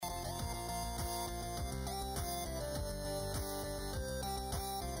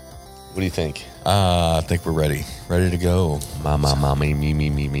What do you think? I think we're ready. Ready to go. Me.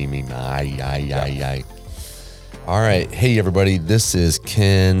 All right. Hey, everybody. This is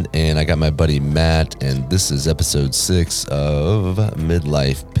Ken, and I got my buddy Matt, and this is episode 6 of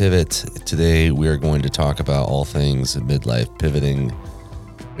Midlife Pivot. Today, we are going to talk about all things midlife pivoting.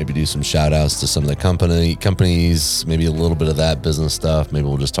 Maybe do some shout outs to some of the companies, maybe a little bit of that business stuff. Maybe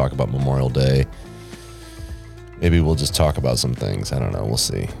we'll just talk about Memorial Day. Maybe we'll just talk about some things. I don't know. We'll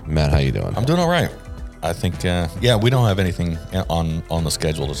see. Matt, how you doing? I'm doing all right. I think, we don't have anything on the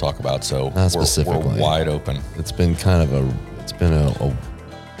schedule to talk about, so not specifically. We're wide open. It's been kind of a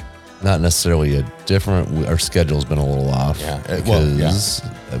not necessarily a different, our schedule's been a little off because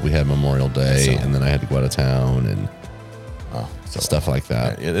we had Memorial Day and then I had to go out of town and stuff like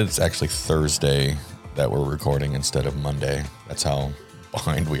that. It's actually Thursday that we're recording instead of Monday. That's how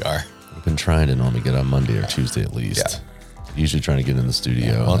behind we are. I've been trying to normally get on Monday or Tuesday at least. Yeah. Usually trying to get in the studio.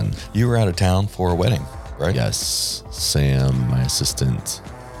 Yeah, well, you were out of town for a wedding, right? Yes. Sam, my assistant,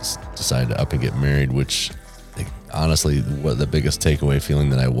 decided to up and get married, which honestly, what the biggest takeaway feeling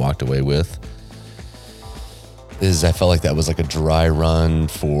that I walked away with is I felt like that was like a dry run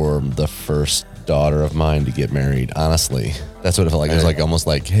for the first daughter of mine to get married. Honestly, that's what it felt like. It was like almost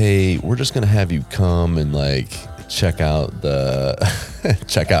like, hey, we're just going to have you come and like check out how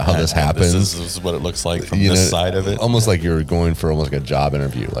this happens. This is what it looks like from this side of it. Almost like you're going for almost like a job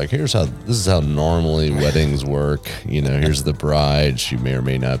interview. Like, this is how normally weddings work. Here's the bride. She may or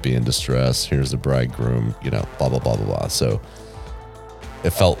may not be in distress. Here's the bridegroom, blah, blah, blah, blah, blah. So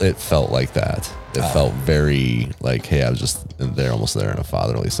it felt like that. It felt very like, hey, I was just almost there in a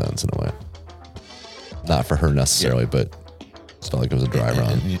fatherly sense in a way. Not for her necessarily, but it felt like it was a dry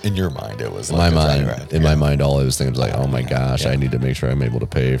run. In your mind, it was in like my mind, all I was thinking was like, oh my gosh, I need to make sure I'm able to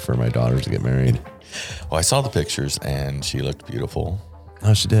pay for my daughters to get married. Well, I saw the pictures and she looked beautiful.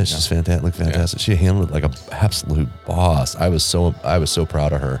 Oh, she did. She's fantastic. Looked fantastic. She handled it like an absolute boss. I was so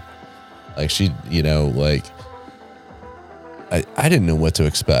proud of her. Like she, I didn't know what to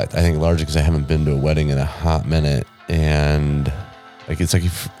expect. I think largely because I haven't been to a wedding in a hot minute, and it's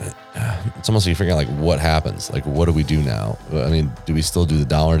almost like you're figuring out like what happens, like what do we do now? I mean, do we still do the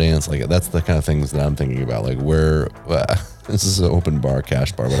dollar dance? Like that's the kind of things that I'm thinking about. Like this is an open bar,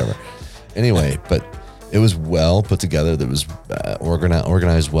 cash bar, whatever. Anyway, but it was well put together. That was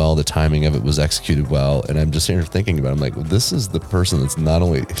organized well. The timing of it was executed well. And I'm just here thinking about it. I'm like, well, this is the person that's not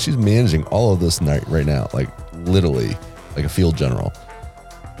only she's managing all of this right now, like literally like a field general.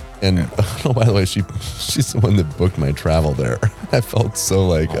 And by the way, she's the one that booked my travel there. I felt so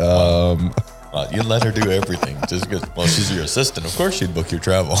like, Well, you let her do everything just because. Well, she's your assistant. Of course, she'd book your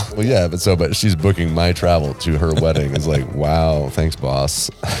travel. Well, yeah, but she's booking my travel to her wedding. It's like, wow, thanks, boss.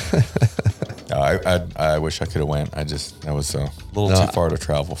 I wish I could have went. That was a little too far to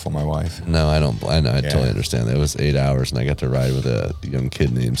travel for my wife. No, I don't. I totally understand. It was 8 hours, and I got to ride with a young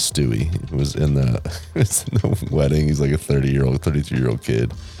kid named Stewie, who was in the wedding. He's like a 33-year-old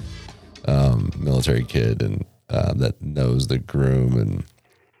kid. Military kid, and that knows the groom. And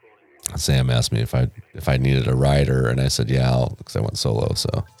Sam asked me if I needed a rider, and I said because I went solo. So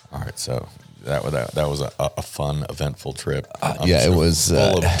all right, so that was a fun, eventful trip. It was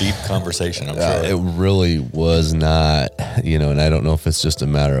full of deep conversation. I'm sure it really was not. And I don't know if it's just a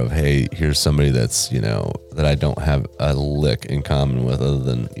matter of, hey, here's somebody that's that I don't have a lick in common with, other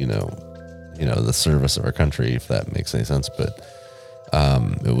than the service of our country, if that makes any sense, but.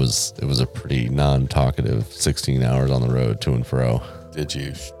 It was a pretty non-talkative 16 hours on the road to and fro. Did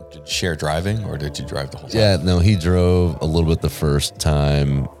you share driving, or did you drive the whole time? Yeah, no, he drove a little bit the first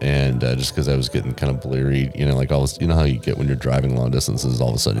time, and just because I was getting kind of bleary, like all this, how you get when you're driving long distances, all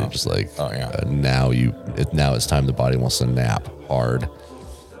of a sudden you're just like, now it's time the body wants to nap hard,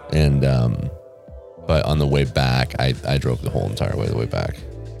 and but on the way back, I drove the whole entire way the way back.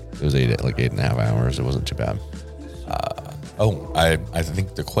 It was 8.5 hours. It wasn't too bad. I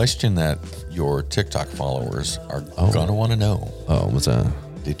think the question that your TikTok followers are going to want to know. Oh, what's that?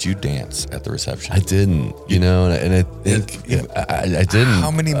 Did you dance at the reception? I didn't, and I think I didn't.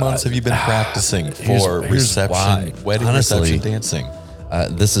 How many months have you been practicing for wedding reception dancing?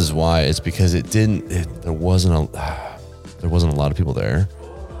 This is why. It's because there wasn't a lot of people there,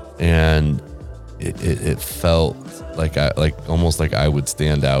 and it felt like almost like I would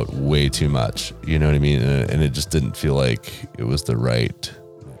stand out way too much. You know what I mean? And it just didn't feel like it was the right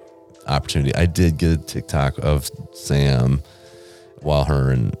opportunity. I did get a TikTok of Sam while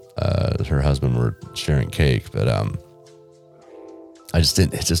her and her husband were sharing cake, but I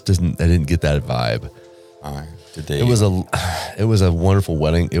didn't get that vibe. Did they? It was a wonderful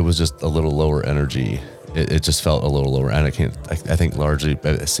wedding. It was just a little lower energy. it just felt a little lower. And I think largely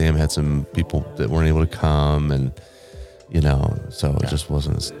Sam had some people that weren't able to come, and so it just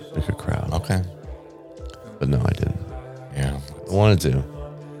wasn't as big a crowd. Okay. But no, I didn't. Yeah. I wanted to.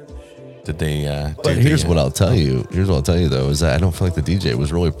 Did they? But here's what I'll tell you. Here's what I'll tell you though, is that I don't feel like the DJ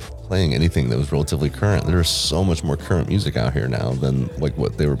was really playing anything that was relatively current. There's so much more current music out here now than like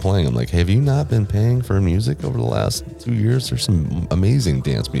what they were playing. I'm like, have you not been paying for music over the last 2 years? There's some amazing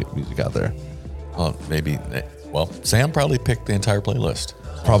dance music out there. Well, maybe. Well, Sam probably picked the entire playlist.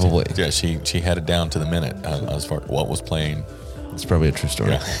 Probably. Yeah, she had it down to the minute as far as what was playing. It's probably a true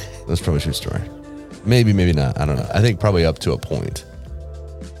story. Yeah. That's probably a true story. Maybe not. I don't know. I think probably up to a point.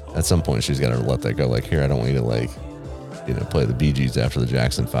 At some point, she's got to let that go. Like, here, I don't want you to play the Bee Gees after the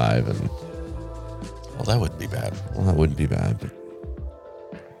Jackson 5. And well, that wouldn't be bad. Well, that wouldn't be bad. But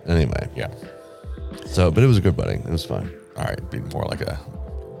anyway. Yeah. So, but it was a good wedding. It was fun. All right. It'd be more like that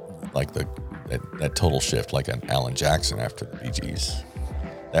total shift, like an Alan Jackson after the Bee Gees.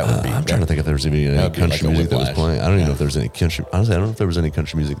 That would be. I'm trying to think if there was any country music that was playing. I don't even know if there was any country. Honestly, I don't know if there was any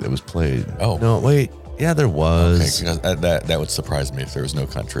country music that was played. Oh. No, wait. Yeah, there was. Okay, because that would surprise me if there was no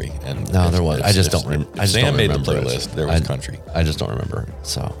country. And no, there was. I just don't remember. Sam made the playlist. There was country. I just don't remember.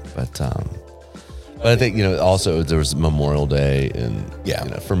 So, but I think also there was Memorial Day, and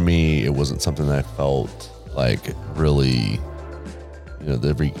for me, it wasn't something that I felt like really.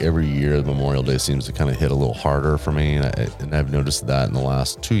 Every year Memorial Day seems to kind of hit a little harder for me, and I've noticed that in the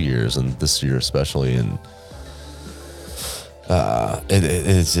last 2 years, and this year especially, and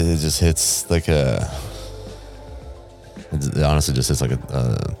it just hits like it honestly just hits like a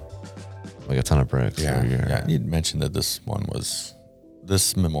ton of bricks. Yeah, every year. Yeah. You'd mentioned that this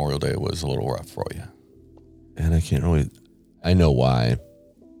Memorial Day was a little rough for you, and I know why.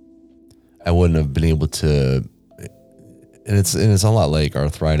 I wouldn't have been able to. And it's a lot like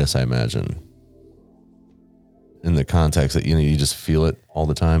arthritis, I imagine. In the context that you just feel it all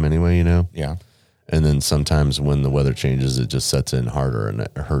the time anyway, Yeah. And then sometimes when the weather changes, it just sets in harder and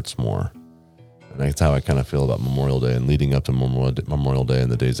it hurts more. And that's how I kind of feel about Memorial Day and leading up to Memorial Day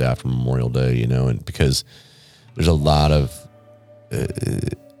and the days after Memorial Day, and because there's a lot of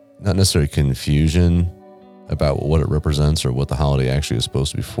not necessarily confusion about what it represents or what the holiday actually is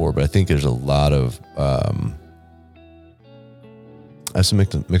supposed to be for, but I think there's a lot of I have some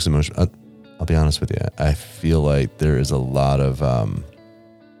mixed emotion. I'll be honest with you. I feel like there is a lot of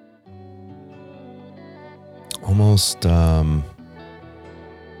almost like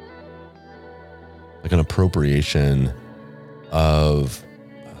an appropriation of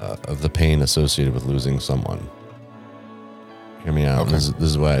the pain associated with losing someone. Hear me out. Okay. This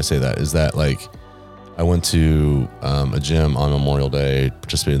is why I say that. Is that like I went to a gym on Memorial Day,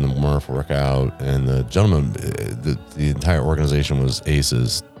 participated in the Murph workout, and the gentleman, the entire organization was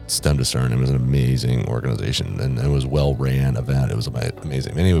ACEs, stem to stern. It was an amazing organization, and it was well-ran event. It was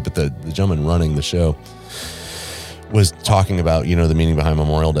amazing. Anyway, but the gentleman running the show was talking about, the meaning behind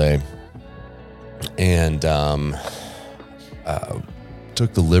Memorial Day, and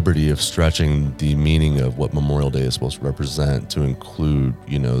took the liberty of stretching the meaning of what Memorial Day is supposed to represent to include,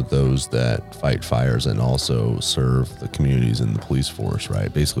 those that fight fires and also serve the communities in the police force,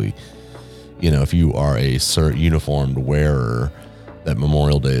 right? Basically, if you are a uniformed wearer, that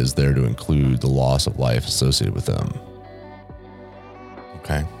Memorial Day is there to include the loss of life associated with them.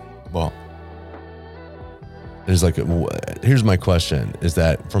 Okay. Well, there's here's my question. Is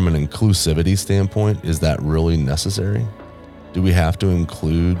that from an inclusivity standpoint, is that really necessary? Do we have to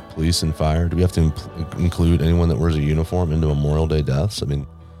include police and fire? Do we have to include anyone that wears a uniform into Memorial Day deaths? I mean,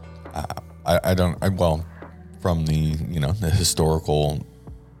 I don't. Well, from the the historical,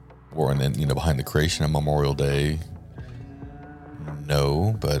 or and then behind the creation of Memorial Day,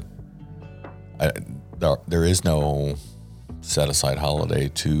 no. But there is no set aside holiday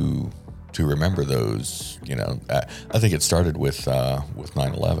to remember those. I think it started with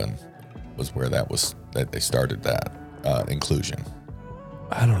 9/11 was where that they started that. Inclusion.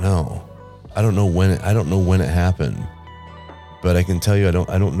 I don't know. I don't know when it happened, but I can tell you, I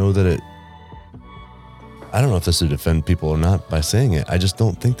don't know that it. I don't know if this is to defend people or not by saying it. I just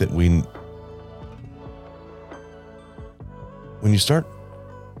don't think that when you start,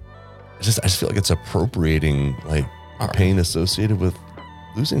 I just feel like it's appropriating like pain associated with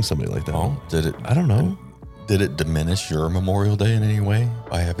losing somebody like that. Well, did it? I don't know. Did it diminish your Memorial Day in any way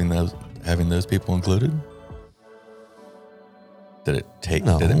by having those people included? Did it take?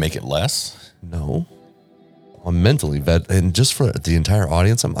 No. Did it make it less? No. I'm mentally and just for the entire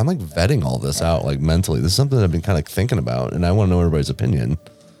audience, I'm like vetting all this out like mentally. This is something that I've been kind of thinking about, and I want to know everybody's opinion.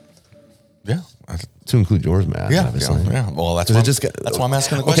 Yeah, To include yours, Matt. Yeah, obviously. yeah. Well, that's 'Cause why, that's I'm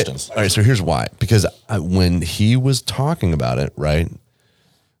asking the questions. All right, so here's why. Because when he was talking about it, right,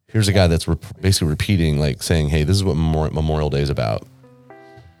 here's a guy that's basically repeating, like saying, hey, this is what Memorial Day is about.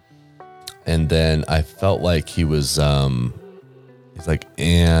 And then I felt like he was, he's like,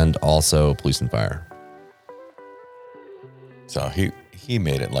 and also police and fire. So he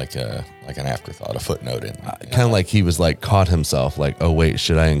made it like an afterthought, a footnote in. Kind of like he was like caught himself like, oh wait,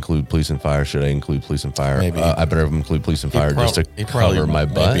 should I include police and fire? Should I include police and fire? Maybe I better include police and fire just to cover my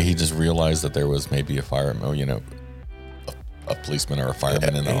butt. Maybe he just realized that there was maybe a fireman, a policeman or a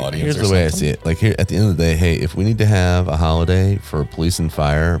fireman in the audience. Here's the way I see it. Like here at the end of the day, hey, if we need to have a holiday for police and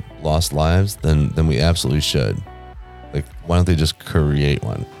fire lost lives, then we absolutely should. Like, why don't they just create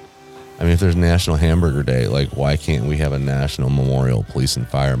one? I mean, if there's National Hamburger Day, like, why can't we have a National Memorial Police and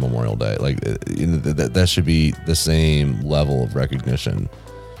Fire Memorial Day? Like, that should be the same level of recognition.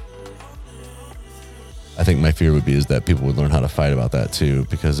 I think my fear would be is that people would learn how to fight about that too,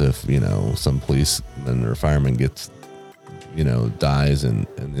 because if, some policeman or fireman gets, dies in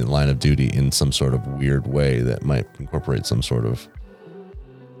the line of duty in some sort of weird way that might incorporate some sort of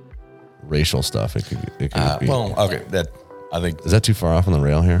racial stuff, it could be. Well, okay, I think, is that too far off on the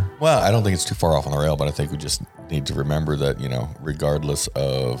rail here? Well, I don't think it's too far off on the rail, but I think we just need to remember that, regardless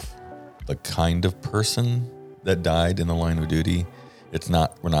of the kind of person that died in the line of duty,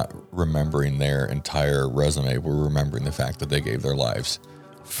 we're not remembering their entire resume. We're remembering the fact that they gave their lives.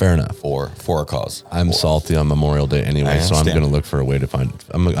 Fair enough. For a cause. I'm salty on Memorial Day anyway, so I'm going to look for a way to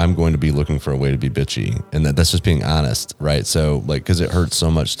I'm going to be looking for a way to be bitchy. And that's just being honest, right? So, like, because it hurts so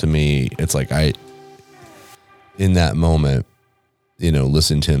much to me, it's like in that moment,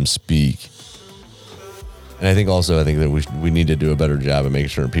 listen to him speak. And I think that we need to do a better job of making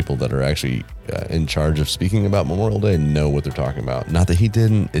sure people that are actually in charge of speaking about Memorial Day know what they're talking about. Not that he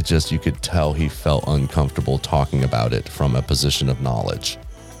didn't, it's just you could tell he felt uncomfortable talking about it from a position of knowledge.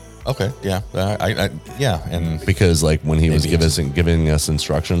 Okay, yeah, and because like when he was giving us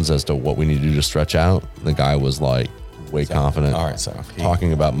instructions as to what we need to do to stretch out, the guy was like way confident. All right, so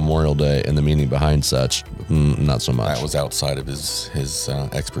talking about Memorial Day and the meaning behind such, not so much. That was outside of his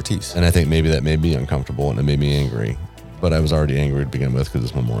expertise, and I think maybe that made me uncomfortable and it made me angry. But I was already angry to begin with because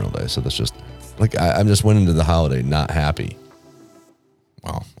it's Memorial Day, so that's just like I'm just went into the holiday not happy.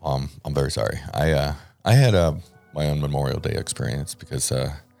 Well, I'm very sorry. I had my own Memorial Day experience because.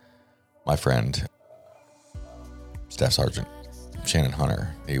 My friend, Staff Sergeant Shannon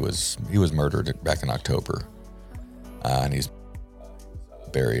Hunter, he was murdered back in October, and he's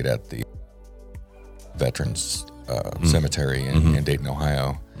buried at the Veterans Cemetery in Dayton,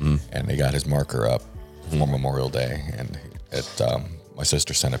 Ohio, and they got his marker up for Memorial Day, and my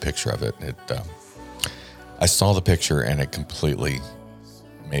sister sent a picture of it. I saw the picture, and it completely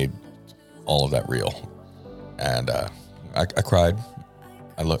made all of that real, and I cried.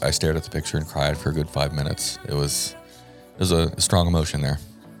 I stared at the picture and cried for a good 5 minutes. There's a strong emotion there.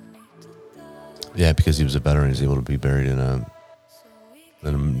 Yeah, because he was a veteran, he's able to be buried in a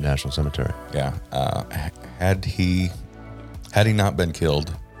national cemetery. Yeah. Had he not been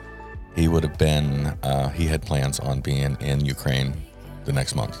killed, he would have been. He had plans on being in Ukraine the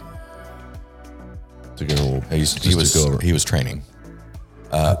next month. To go. He was training.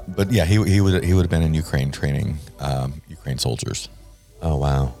 But yeah, he would have been in Ukraine training Ukraine soldiers. Oh,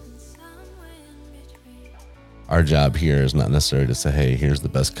 wow. Our job here is not necessarily to say, hey, here's the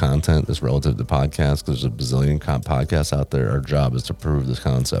best content that's relative to podcasts, because there's a bazillion podcasts out there. Our job is to prove this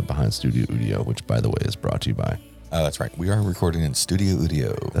concept behind Studio Udio, which, by the way, is brought to you by. That's right. We are recording in Studio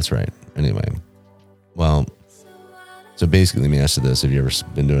Udio. That's right. Anyway. Well, so basically, let me ask you this. Have you ever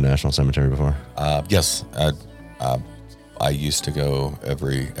been to a national cemetery before? Yes. I used to go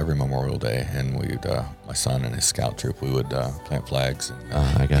every Memorial Day, and we'd my son and his scout troop, we would plant flags. And,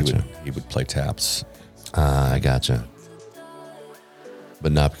 I gotcha. He would play taps. I gotcha.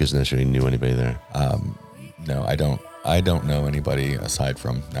 But not because necessarily knew anybody there. No, I don't. I don't know anybody aside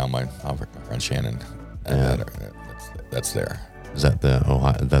from now my friend Shannon. And that's there. Is that the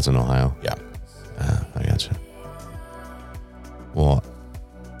Ohio? That's in Ohio. Yeah. I gotcha. Well,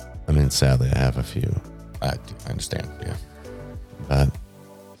 I mean, sadly, I have a few. I understand. Yeah.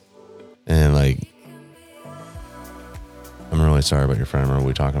 And like, I'm really sorry about your friend. I remember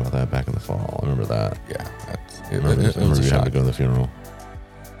we talking about that back in the fall. I remember that. Yeah. I remember you having to go to the funeral.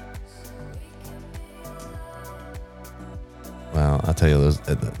 Well, I'll tell you,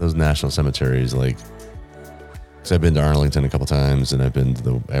 those national cemeteries, like, because I've been to Arlington a couple times, and I've been to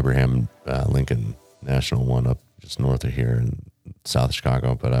the Abraham Lincoln National one up just north of here in South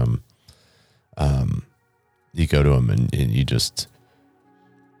Chicago. But you go to them and you just,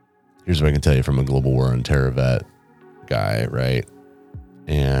 here's what I can tell you from a global war on terror vet guy, right?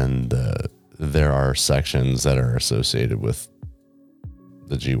 And there are sections that are associated with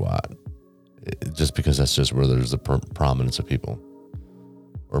the GWAT, just because that's just where there's a prominence of people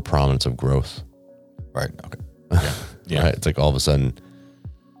or prominence of growth. Right. Okay. Yeah. Yeah. Right. It's like all of a sudden,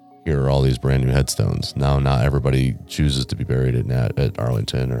 here are all these brand new headstones. Now, not everybody chooses to be buried at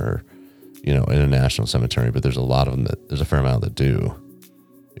Arlington or, in a national cemetery, but there's a lot of them there's a fair amount that do,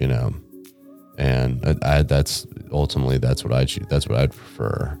 and that's ultimately, that's what I choose. That's what I'd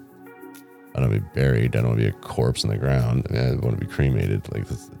prefer. I don't want to be buried. I don't want to be a corpse in the ground. I want to be cremated. Like,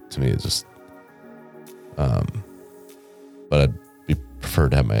 to me, it's just, but I'd prefer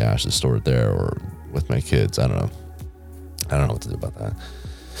to have my ashes stored there or with my kids. I don't know what to do about that.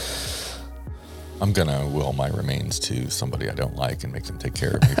 I'm gonna will my remains to somebody I don't like and make them take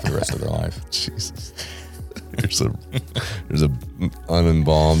care of me for the rest of their life. Jesus. There's a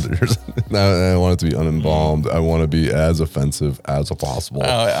unembalmed. I want it to be unembalmed. I want to be as offensive as possible.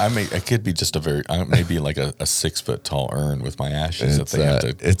 It could be just maybe like a 6 foot tall urn with my ashes that they have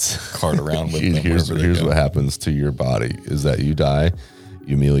to cart around with them. Here's what happens to your body is that you die,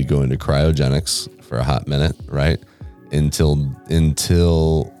 you immediately go into cryogenics for a hot minute, right? Until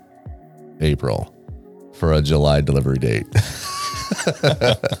April for a July delivery date.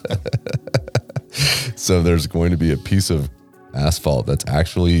 So there's going to be a piece of asphalt that's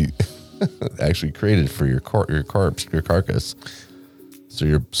actually created for your carcass. So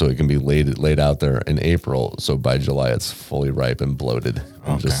it can be laid out there in April. So by July it's fully ripe and bloated.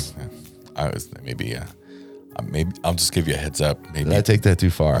 Maybe I'll just give you a heads up. Maybe did I take that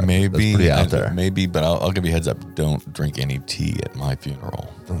too far? Maybe that's pretty out there. Maybe, but I'll give you a heads up. Don't drink any tea at my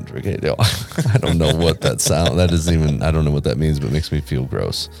funeral. Don't drink it. I don't know what that sound. That isn't even. I don't know what that means, but it makes me feel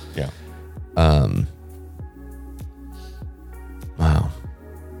gross. Yeah. Wow.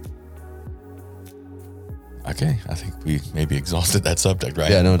 Okay, I think we maybe exhausted that subject, right?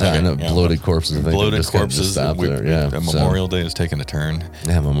 Yeah, bloated corpses. Bloated corpses. There. Yeah. Memorial Day is taking a turn.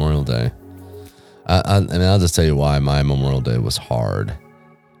 Yeah, Memorial Day. I mean, I'll just tell you why my Memorial Day was hard,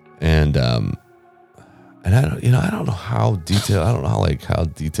 and I don't know how detailed. I don't know how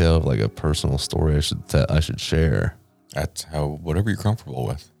detailed like a personal story I should share. That's whatever you're comfortable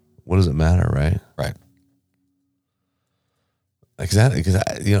with. What does it matter, right? Right. Exactly, because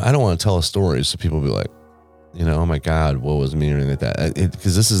I don't want to tell a story so people be like, oh my God, what was me or anything like that.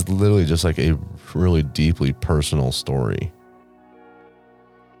 Because this is literally just like a really deeply personal story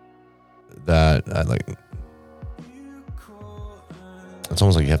that I like. It's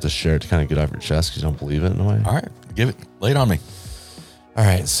almost like you have to share it to kind of get off your chest because you don't believe it in a way. All right, lay it on me. All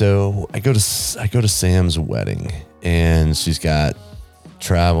right, so I go to Sam's wedding, and she's got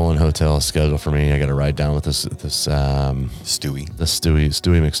travel and hotel scheduled for me. I got to ride down with this Stewie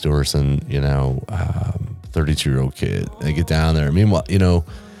McStorson, 32-year-old kid. I get down there. Meanwhile,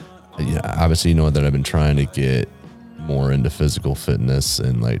 obviously that I've been trying to get more into physical fitness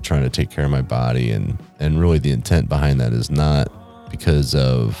and like trying to take care of my body, and really the intent behind that is not because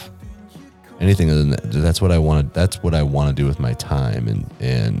of anything other than that. That's what I want to do with my time,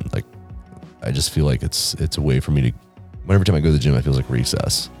 and like I just feel like it's a way for me to, whenever time I go to the gym, it feels like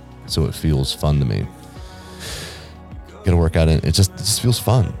recess, so it feels fun to me. Get a workout in, it just feels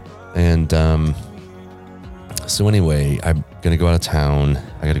fun. And so anyway, I'm gonna go out of town.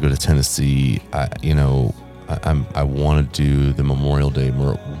 I got to go to Tennessee. I want to do the Memorial Day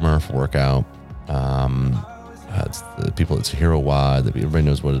Murph workout. It's Hero WOD. Everybody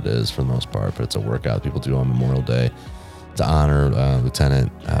knows what it is for the most part, but it's a workout people do on Memorial Day to honor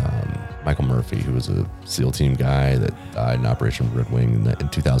Lieutenant Michael Murphy, who was a SEAL team guy that died in Operation Red Wing in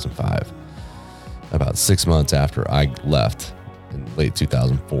 2005. About 6 months after I left in late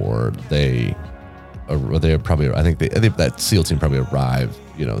 2004, they probably, I think that SEAL team probably arrived,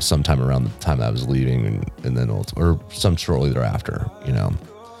 sometime around the time that I was leaving, and then or some shortly thereafter,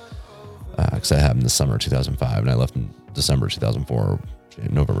 because that happened this summer of 2005, and I left in December 2004,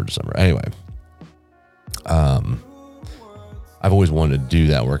 November, December. Anyway, I've always wanted to do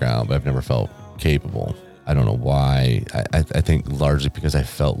that workout, but I've never felt capable. I don't know why. I think largely because I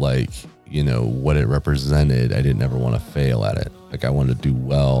felt like, what it represented, I didn't ever want to fail at it. Like I wanted to do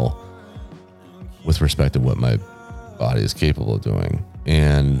well with respect to what my body is capable of doing.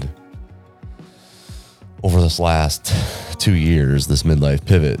 And over this last 2 years, this midlife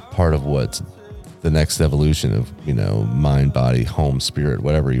pivot, part of what's the next evolution of, mind, body, home, spirit,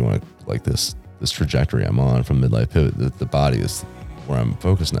 whatever you want to, like this trajectory I'm on from midlife pivot, the body is where I'm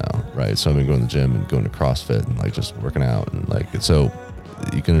focused now, right? So I've been going to the gym and going to CrossFit and like just working out, and like, so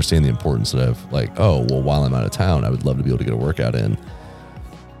you can understand the importance of like, oh, well, while I'm out of town, I would love to be able to get a workout in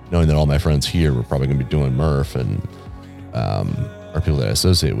knowing that all my friends here were probably going to be doing Murph and are people that I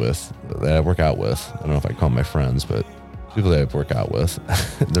associate with, that I work out with. I don't know if I call them my friends, but people that I work out with,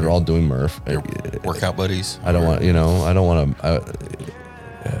 they're all doing Murph. Your workout buddies? I don't want, I don't want to,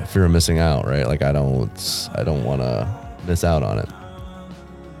 fear of missing out, right? Like I don't want to miss out on it.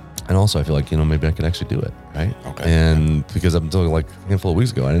 And also I feel like, maybe I could actually do it, right? Okay. And because up until like a handful of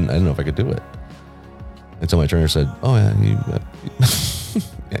weeks ago, I didn't know if I could do it. Until my trainer said, "Oh yeah, yeah,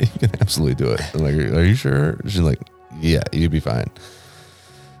 you can absolutely do it." I'm like, "Are you sure?" She's like, "Yeah, you'd be fine."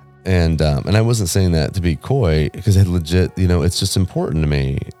 And I wasn't saying that to be coy, because I legit, it's just important to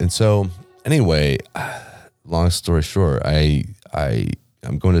me. And so anyway, long story short, I'm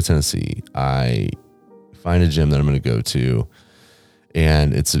going to Tennessee. I find a gym that I'm going to go to,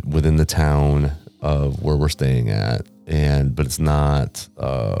 and it's within the town of where we're staying at. But it's not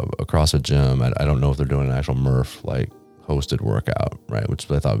a CrossFit gym. I don't know if they're doing an actual Murph like hosted workout, right? Which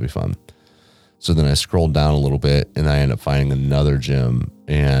I thought would be fun. So then I scrolled down a little bit, and I ended up finding another gym.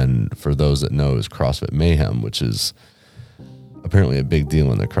 And for those that know, is CrossFit Mayhem, which is apparently a big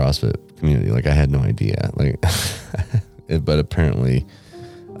deal in the CrossFit community. Like I had no idea. Like, but apparently,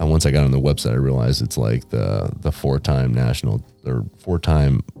 once I got on the website, I realized it's like the 4-time national or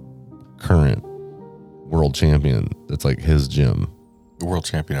 4-time current world champion. That's like his gym. The world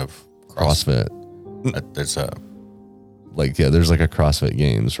champion of CrossFit. There's a there's like a CrossFit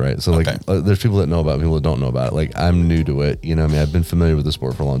Games, right? So okay. There's people that know about it, people that don't know about it. Like I'm new to it, I've been familiar with the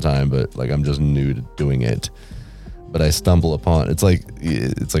sport for a long time, but like I'm just new to doing it. But I stumble upon it's like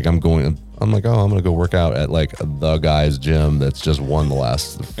I'm like, oh, I'm gonna go work out at like the guy's gym that's just won the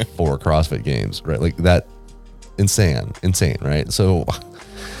last 4 CrossFit Games, right? Like that, insane, right? So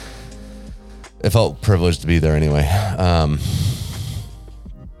it felt privileged to be there anyway.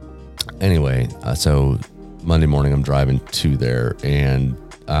 So Monday morning I'm driving to there, and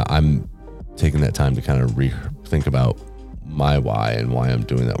I'm taking that time to kind of think about my why and why I'm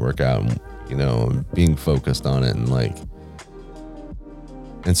doing that workout, and, being focused on it, and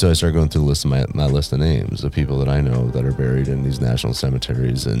so I started going through the list of my list of names of people that I know that are buried in these national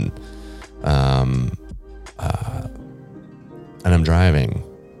cemeteries, and I'm driving,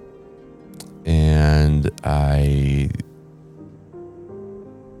 and I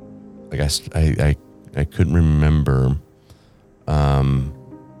couldn't remember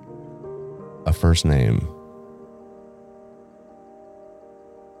a first name,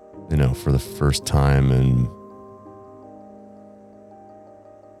 for the first time in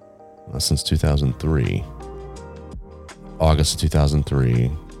since 2003, August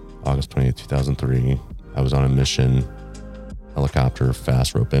 20th, 2003. I was on a mission, helicopter,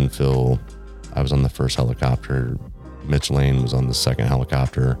 fast rope infill. I was on the first helicopter. Mitch Lane was on the second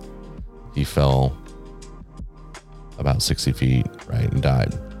helicopter. He fell about 60 feet, right, and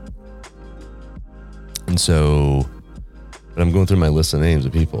died. And so, but I'm going through my list of names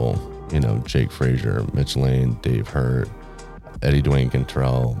of people, Jake Frazier, Mitch Lane, Dave Hurt, Eddie Dwayne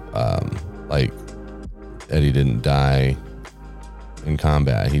Cantrell. Eddie didn't die in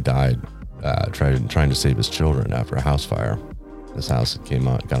combat. He died trying to save his children after a house fire. His house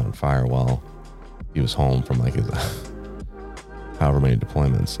got on fire while he was home from like his however many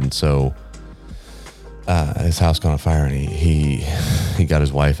deployments. And so his house got on fire, and he got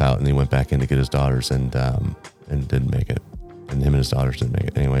his wife out, and he went back in to get his daughters, and didn't make it. And him and his daughters didn't make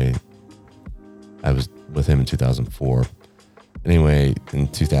it. Anyway, I was with him in 2004. Anyway, in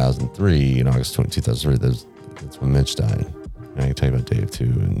 2003, in August 2003, that's when Mitch died. And I can tell you about Dave too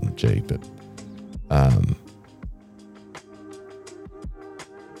and Jake, but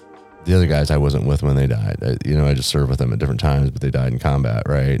the other guys I wasn't with when they died. I just served with them at different times, but they died in combat,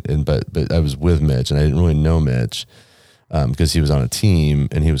 right? And but I was with Mitch, and I didn't really know Mitch because he was on a team,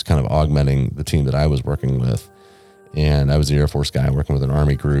 and he was kind of augmenting the team that I was working with. And I was the Air Force guy working with an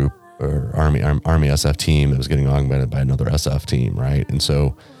Army group or Army SF team that was getting augmented by another SF team, right? And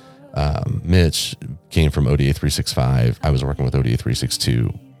so Mitch came from ODA 365. I was working with ODA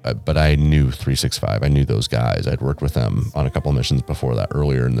 362. But I knew 365. I knew those guys. I'd worked with them on a couple of missions before that,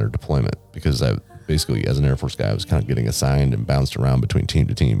 earlier in their deployment, because I basically, as an Air Force guy, I was kind of getting assigned and bounced around between team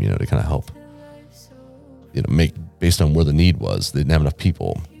to team, to kind of help, make based on where the need was. They didn't have enough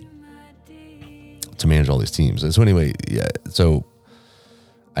people to manage all these teams. And so anyway, yeah. So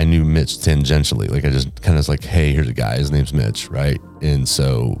I knew Mitch tangentially. Like I just kind of was like, hey, here's a guy. His name's Mitch, right? And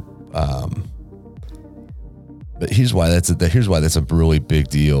so, but here's why that's a really big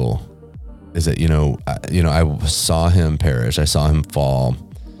deal, is that, I saw him perish. I saw him fall.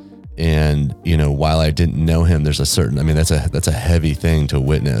 And, while I didn't know him, there's a certain, that's a heavy thing to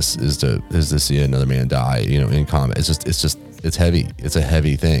witness, is to see another man die, in combat. It's just It's heavy. It's a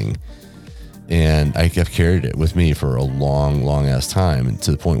heavy thing. And I've carried it with me for a long, long ass time, and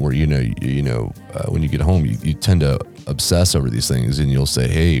to the point where, when you get home, you tend to obsess over these things, and you'll say,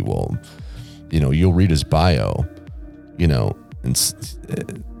 hey, well, you'll read his bio, and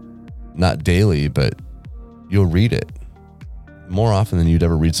not daily, but you'll read it more often than you'd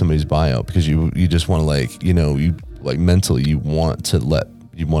ever read somebody's bio, because you just want to mentally, you want to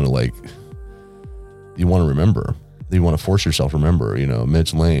remember. You want to force yourself to remember,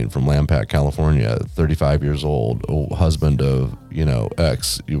 Mitch Lane from Lampak, California, 35 years old husband of,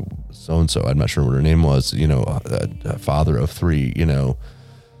 ex, so-and-so, I'm not sure what her name was, a father of 3,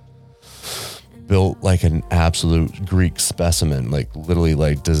 built like an absolute Greek specimen, like literally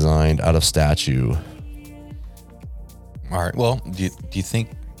like designed out of statue. All right. Well, do you think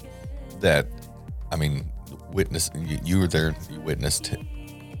that, you were there, you witnessed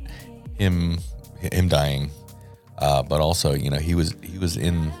him dying, but also, he's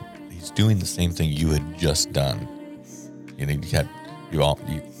doing the same thing you had just done.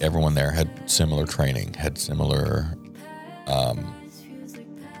 Everyone there had similar training, had similar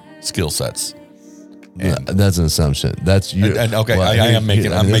skill sets. And that's an assumption. That's you. Okay, well, I'm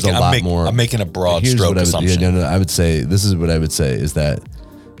making a broad stroke assumption. I would say, this is what I would say, is that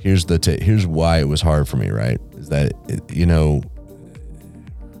here's why it was hard for me, right? Is that,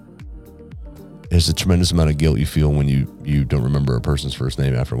 there's a tremendous amount of guilt you feel when you don't remember a person's first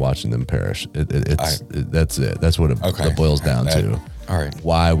name after watching them perish. That's it. That's what it boils down to. All right.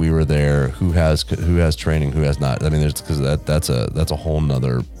 Why we were there, who has training, who has not. I mean, that's a whole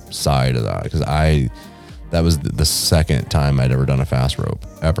nother side of that, because that was the second time I'd ever done a fast rope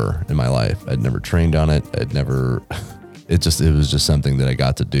ever in my life. I'd never trained on it. It was just something that I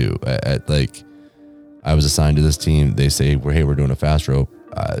got to do. I was assigned to this team. They say, hey, we're doing a fast rope.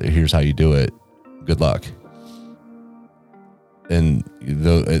 Here's how you do it. Good luck. And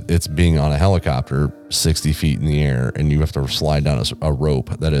it's being on a helicopter 60 feet in the air, and you have to slide down a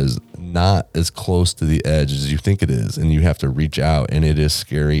rope that is not as close to the edge as you think it is, and you have to reach out, and it is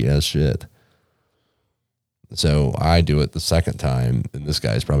scary as shit. So I do it the second time, and this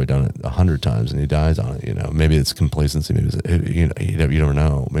guy's probably done it 100 times, and he dies on it. Maybe it's complacency, maybe you don't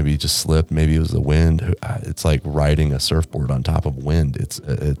know. Maybe he just slipped. Maybe it was the wind. It's like riding a surfboard on top of wind. It's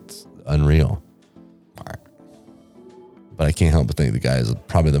unreal. All right. But I can't help but think the guy is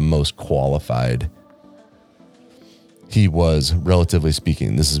probably the most qualified. He was, relatively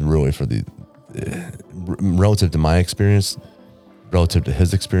speaking, this is really for relative to my experience, relative to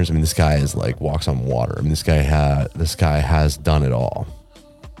his experience. I mean, this guy is like walks on water. I mean, this guy has done it all.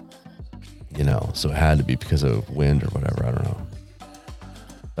 So it had to be because of wind or whatever. I don't know.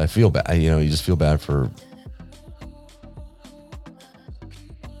 But I feel bad. You just feel bad for,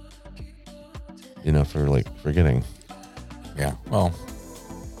 for forgetting. Yeah. Well,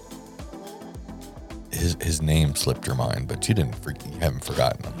 his name slipped your mind, but you haven't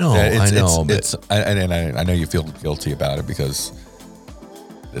forgotten him. No, I know. I know you feel guilty about it, because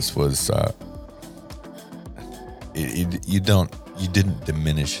this was you didn't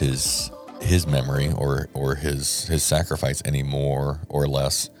diminish his memory or his sacrifice any more or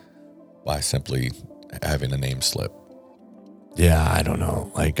less by simply having a name slip. Yeah, I don't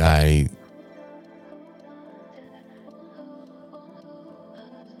know.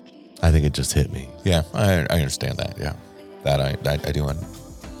 I think it just hit me. Yeah, I understand that. Yeah, that I do.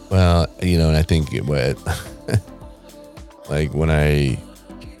 Well, and I think when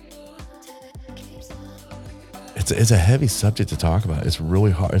it's a heavy subject to talk about. It's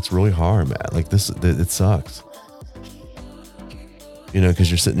really hard. It's really hard, man. It sucks. Because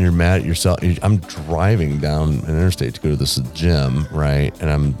you're sitting there mad at yourself. I'm driving down an interstate to go to this gym, right?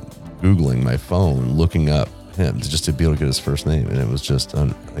 And I'm Googling my phone, looking up him just to be able to get his first name, and it was just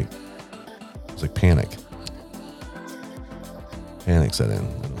like panic. Panic set in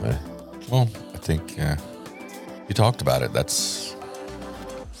a way. Well, I think you talked about it. I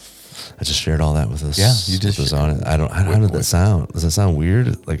just shared all that with us. Yeah, you just was on it. How did that sound? Does that sound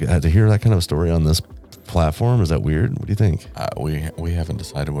weird? Like, I had to hear that kind of story on this platform. Is that weird? What do you think? We haven't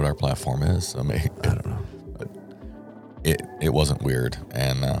decided what our platform is. I don't know. It wasn't weird,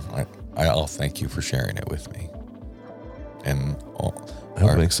 and I'll thank you for sharing it with me. And I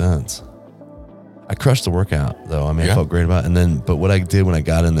hope it makes sense. I crushed the workout, though. I felt great about it. But what I did when I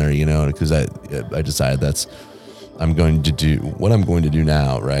got in there, because I decided what I'm going to do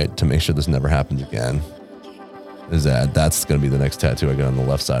now, right, to make sure this never happens again, is that's going to be the next tattoo I got on the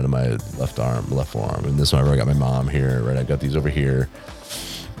left side of my left forearm. And this one, I got my mom here, right? I got these over here.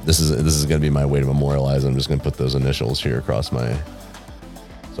 This is going to be my way to memorialize. I'm just going to put those initials here across so I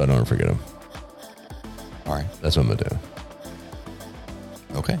don't ever forget them. All right. That's what I'm going to do.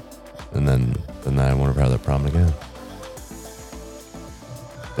 Okay. And then I won't ever have that problem again.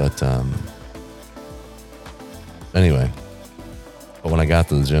 But anyway, but when I got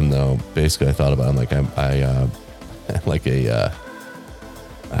to the gym though, basically I thought about it, I'm like I like a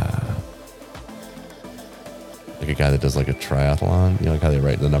guy that does like a triathlon, you know, like how they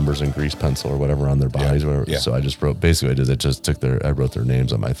write the numbers in grease pencil or whatever on their bodies, whatever. Yeah. So I just wrote, basically I did, I just I wrote their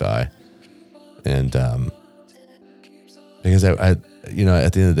names on my thigh. And because I you know,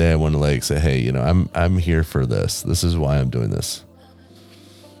 at the end of the day, I want to like say, hey, you know, I'm here for this. This is why I'm doing this.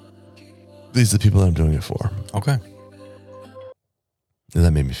 These are the people that I'm doing it for. Okay. And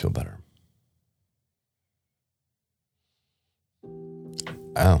that made me feel better.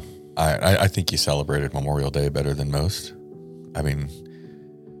 Wow. I think you celebrated Memorial Day better than most. I mean,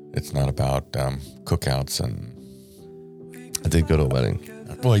 it's not about cookouts and... I did go to a wedding.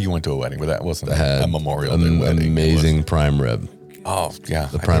 Well, you went to a wedding, but that wasn't a Memorial Day wedding. Amazing prime rib. Oh, yeah.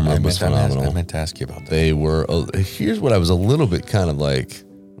 The prime rib was phenomenal. I meant to ask you about that. They were... here's what I was a little bit kind of like,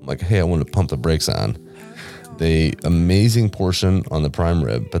 hey, I wanted to pump the brakes on. They amazing portion on the prime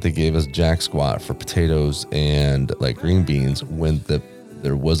rib, but they gave us jack squat for potatoes and like green beans when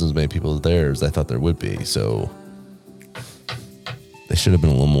there wasn't as many people there as I thought there would be. So they should have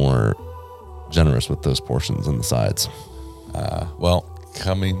been a little more generous with those portions on the sides.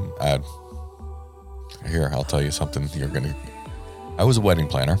 Here, I'll tell you something. I was a wedding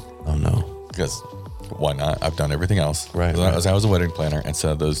planner. Oh no. Because why not? I've done everything else. Right. I was a wedding planner. And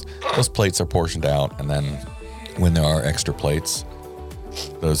so those plates are portioned out. And then when there are extra plates,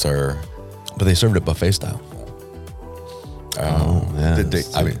 those are... But they served it buffet style.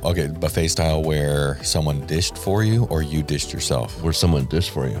 Okay, buffet style where someone dished for you or you dished yourself? Where someone dished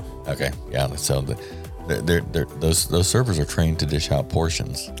for you. Okay, yeah. So those servers are trained to dish out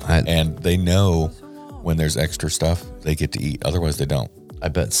portions, and they know when there's extra stuff they get to eat. Otherwise, they don't. I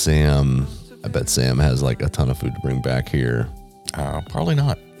bet Sam has like a ton of food to bring back here. Probably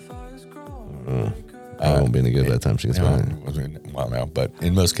not. I won't be any good by the time she gets back. Well, no, but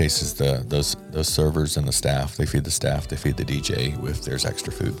in most cases, those servers and the staff, they feed the staff, they feed the DJ if there's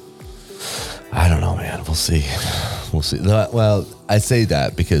extra food. I don't know, man. We'll see. Well, I say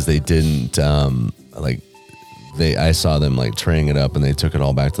that because they didn't I saw them like traying it up and they took it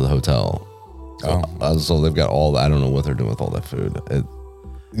all back to the hotel. So they've got I don't know what they're doing with all that food.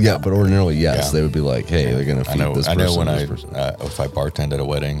 But ordinarily, yes, they would be like, hey, they're going to feed this person. I know when if I bartend at a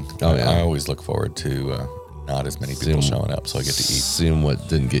wedding, I always look forward to not as many people showing up, so I get to eat. Seeing what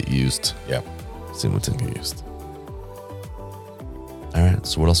didn't get used. Yeah. Seeing what didn't get used. All right,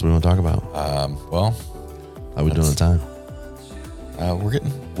 so what else do we want to talk about? How are we doing on time? We're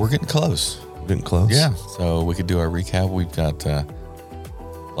getting close. We're getting close? Yeah, so we could do our recap. We've got,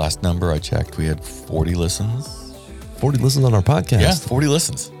 last number I checked, we had 40 listens. 40 listens on our podcast. Yeah, 40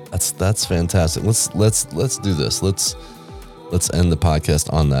 listens. That's fantastic. Let's do this. Let's end the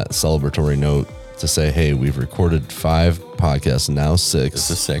podcast on that celebratory note to say, hey, we've recorded 5 podcasts, now 6. This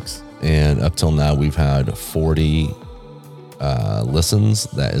is 6. And up till now, we've had 40 listens.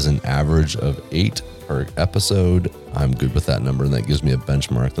 That is an average of 8 per episode. I'm good with that number, and that gives me a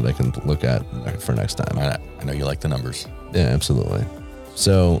benchmark that I can look at for next time. I know you like the numbers. Yeah, absolutely.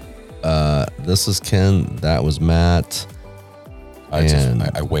 So this is Ken. That was Matt.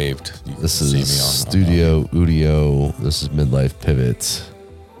 I waved. This is Studio Udio. This is Midlife Pivot.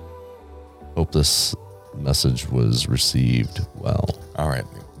 Hope this message was received well. All right.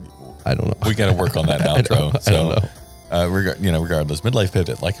 I don't know. We got to work on that outro. I don't know. Regardless, Midlife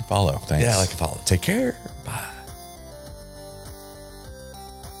Pivot, like and follow. Thanks. Yeah, like and follow. Take care.